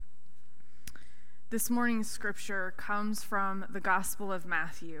This morning's scripture comes from the Gospel of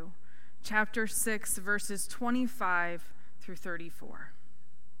Matthew, chapter 6, verses 25 through 34.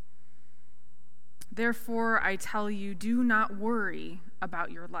 Therefore, I tell you, do not worry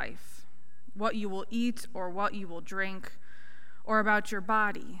about your life, what you will eat or what you will drink, or about your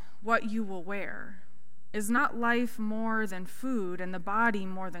body, what you will wear. Is not life more than food, and the body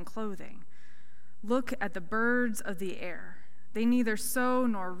more than clothing? Look at the birds of the air. They neither sow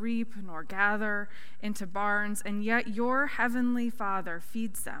nor reap nor gather into barns, and yet your heavenly Father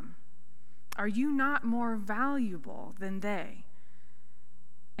feeds them. Are you not more valuable than they?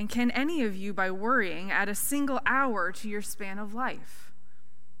 And can any of you, by worrying, add a single hour to your span of life?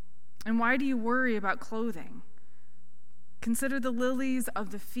 And why do you worry about clothing? Consider the lilies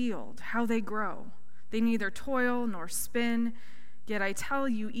of the field, how they grow. They neither toil nor spin, yet I tell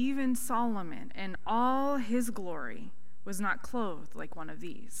you, even Solomon in all his glory was not clothed like one of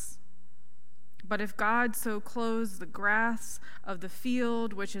these. But if God so clothes the grass of the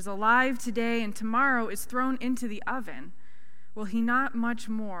field, which is alive today and tomorrow is thrown into the oven, will he not much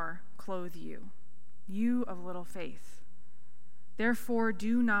more clothe you, you of little faith? Therefore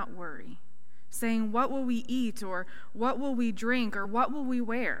do not worry, saying, what will we eat, or what will we drink, or what will we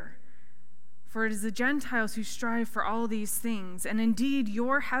wear? For it is the Gentiles who strive for all these things, and indeed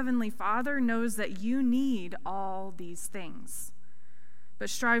your heavenly Father knows that you need all these things. But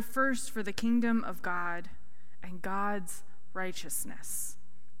strive first for the kingdom of God and God's righteousness.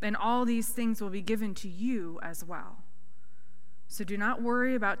 Then all these things will be given to you as well. So do not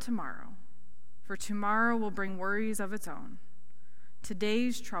worry about tomorrow, for tomorrow will bring worries of its own.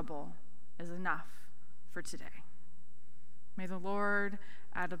 Today's trouble is enough for today. May the Lord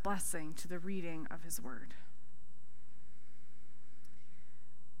add a blessing to the reading of his word.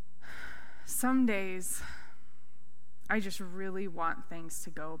 Some days, I just really want things to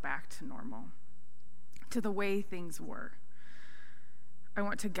go back to normal, to the way things were. I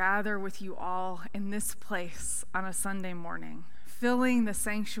want to gather with you all in this place on a Sunday morning, filling the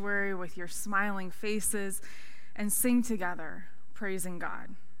sanctuary with your smiling faces and sing together, praising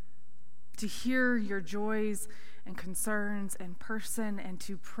God. To hear your joys and concerns in person and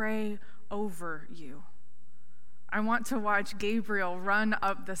to pray over you. I want to watch Gabriel run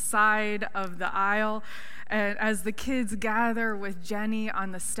up the side of the aisle and as the kids gather with Jenny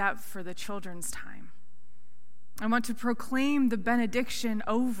on the step for the children's time. I want to proclaim the benediction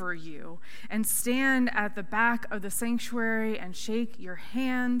over you and stand at the back of the sanctuary and shake your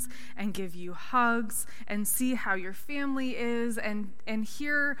hands and give you hugs and see how your family is and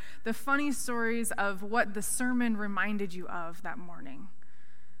hear the funny stories of what the sermon reminded you of that morning.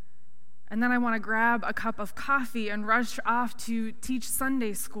 And then I want to grab a cup of coffee and rush off to teach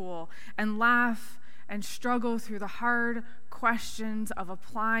Sunday school and laugh and struggle through the hard questions of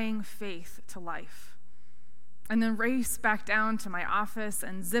applying faith to life. And then race back down to my office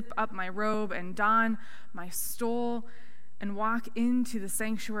and zip up my robe and don my stole and walk into the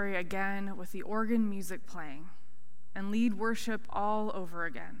sanctuary again with the organ music playing and lead worship all over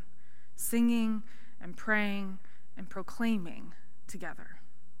again, singing and praying and proclaiming together.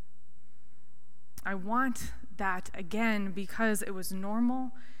 I want that again because it was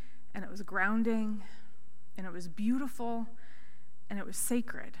normal and it was grounding and it was beautiful and it was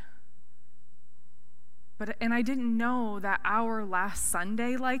sacred. And I didn't know that our last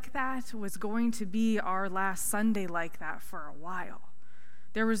Sunday like that was going to be our last Sunday like that for a while.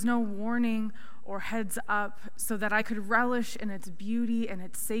 There was no warning or heads up so that I could relish in its beauty and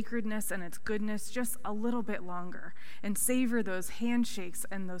its sacredness and its goodness just a little bit longer and savor those handshakes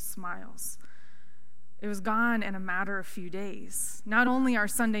and those smiles. It was gone in a matter of few days. Not only our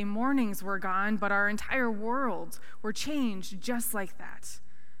Sunday mornings were gone, but our entire worlds were changed just like that.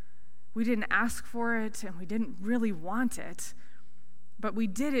 We didn't ask for it, and we didn't really want it, but we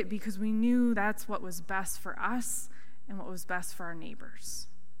did it because we knew that's what was best for us and what was best for our neighbors.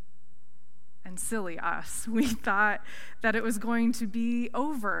 And silly us, we thought that it was going to be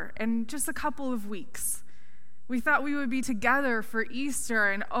over in just a couple of weeks. We thought we would be together for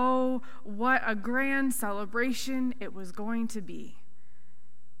Easter, and oh, what a grand celebration it was going to be.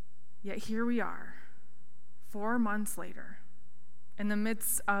 Yet here we are, 4 months later, in the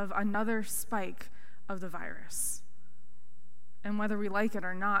midst of another spike of the virus. And whether we like it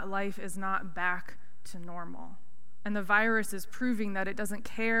or not, life is not back to normal. And the virus is proving that it doesn't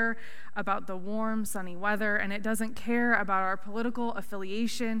care about the warm, sunny weather, and it doesn't care about our political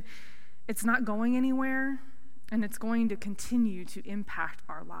affiliation. It's not going anywhere, and it's going to continue to impact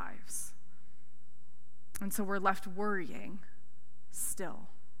our lives. And so we're left worrying still.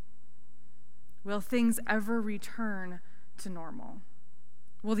 Will things ever return to normal?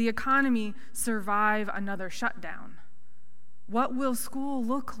 Will the economy survive another shutdown? What will school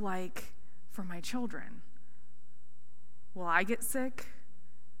look like for my children? Will I get sick?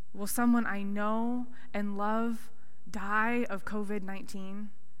 Will someone I know and love die of COVID-19?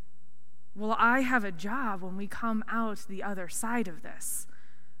 Will I have a job when we come out the other side of this?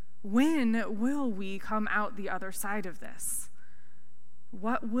 When will we come out the other side of this?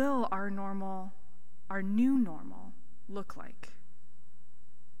 What will our new normal, look like?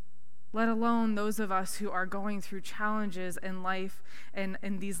 Let alone those of us who are going through challenges in life and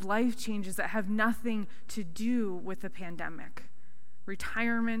these life changes that have nothing to do with the pandemic.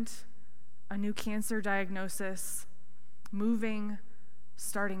 Retirement, a new cancer diagnosis, moving,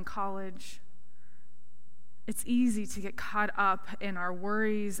 starting college. It's easy to get caught up in our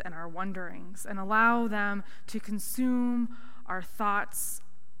worries and our wonderings and allow them to consume our thoughts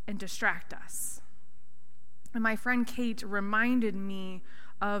and distract us. And my friend Kate reminded me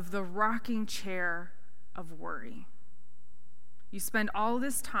of the rocking chair of worry. You spend all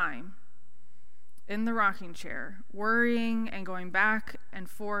this time in the rocking chair, worrying and going back and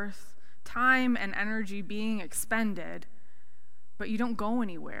forth, time and energy being expended, but you don't go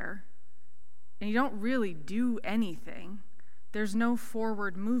anywhere, and you don't really do anything. There's no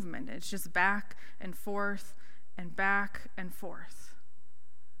forward movement. It's just back and forth and back and forth.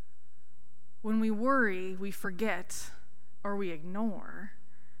 When we worry, we forget or we ignore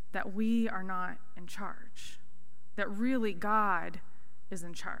that we are not in charge, that really God is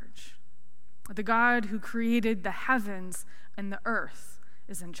in charge. The God who created the heavens and the earth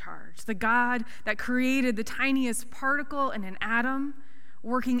is in charge. The God that created the tiniest particle in an atom,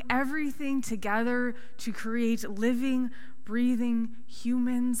 working everything together to create living, breathing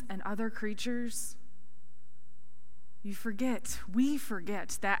humans and other creatures. We forget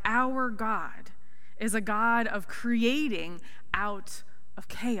that our God is a God of creating out of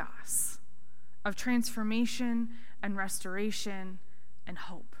chaos, of transformation and restoration and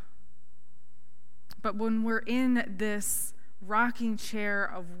hope. But when we're in this rocking chair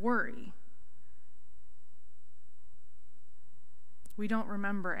of worry, we don't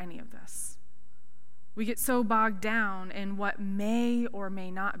remember any of this. We get so bogged down in what may or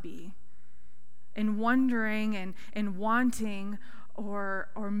may not be, in wondering and wanting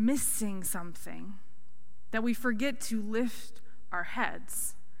or missing something, that we forget to lift our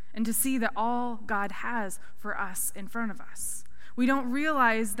heads and to see that all God has for us in front of us. We don't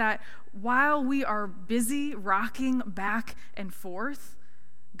realize that while we are busy rocking back and forth,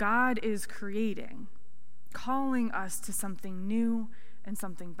 God is creating, calling us to something new and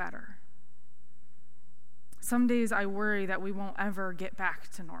something better. Some days I worry that we won't ever get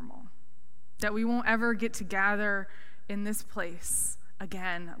back to normal, that we won't ever get to gather in this place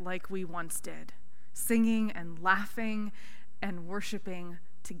again like we once did, singing and laughing and worshiping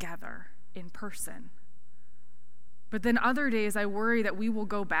together in person. But then other days I worry that we will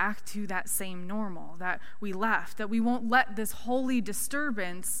go back to that same normal that we left, that we won't let this holy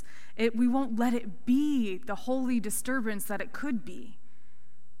disturbance, we won't let it be the holy disturbance that it could be.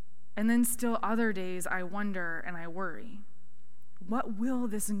 And then still other days I wonder and I worry, what will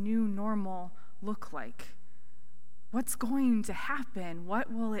this new normal look like? What's going to happen? What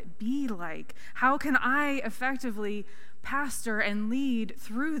will it be like? How can I effectively pastor and lead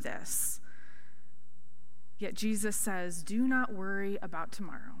through this? Yet Jesus says, do not worry about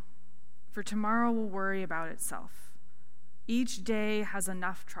tomorrow, for tomorrow will worry about itself. Each day has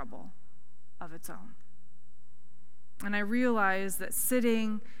enough trouble of its own. And I realize that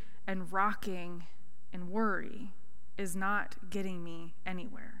sitting and rocking in worry is not getting me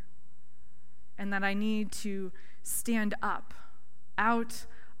anywhere. And that I need to stand up out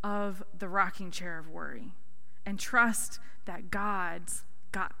of the rocking chair of worry and trust that God's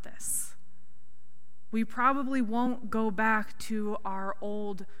got this. We probably won't go back to our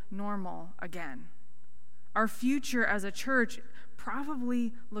old normal again. Our future as a church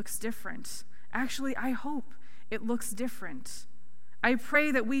probably looks different. Actually, I hope it looks different. I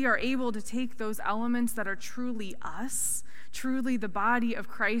pray that we are able to take those elements that are truly us, truly the body of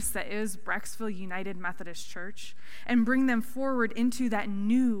Christ that is Brecksville United Methodist Church, and bring them forward into that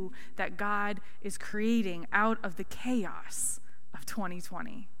new that God is creating out of the chaos of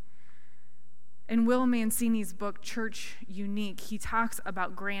 2020. In Will Mancini's book, Church Unique, he talks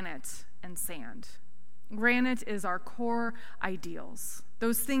about granite and sand. Granite is our core ideals,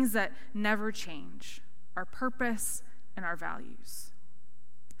 those things that never change, our purpose and our values.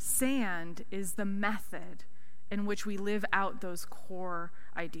 Sand is the method in which we live out those core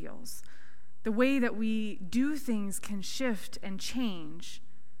ideals. The way that we do things can shift and change,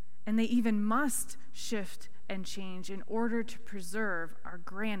 and they even must shift and change in order to preserve our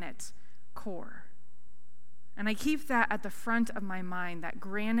granite core. And I keep that at the front of my mind, that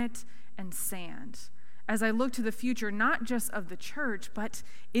granite and sand, as I look to the future, not just of the church, but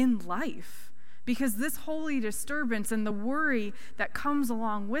in life. Because this holy disturbance and the worry that comes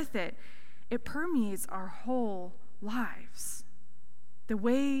along with it, it permeates our whole lives. The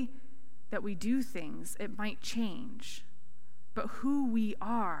way that we do things, it might change, but who we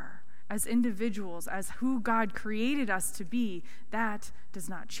are as individuals, as who God created us to be, that does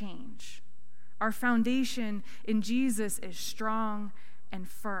not change. Our foundation in Jesus is strong and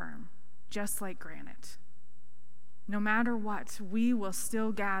firm, just like granite. No matter what, we will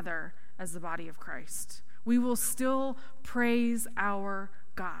still gather as the body of Christ. We will still praise our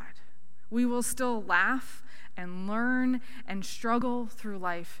God. We will still laugh and learn and struggle through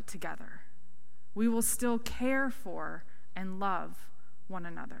life together. We will still care for and love one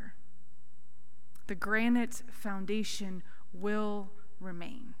another. The granite foundation will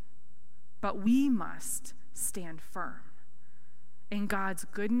remain, but we must stand firm in God's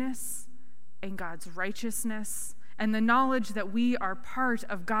goodness, in God's righteousness, and the knowledge that we are part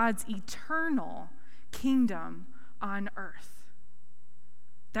of God's eternal kingdom on earth,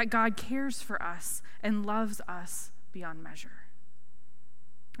 that God cares for us and loves us beyond measure.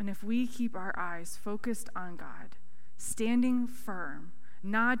 And if we keep our eyes focused on God, standing firm,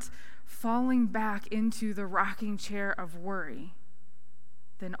 not falling back into the rocking chair of worry,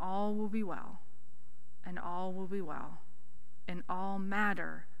 then all will be well, and all will be well, and all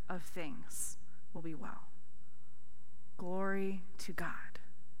matter of things will be well. Glory to God.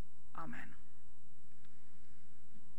 Amen.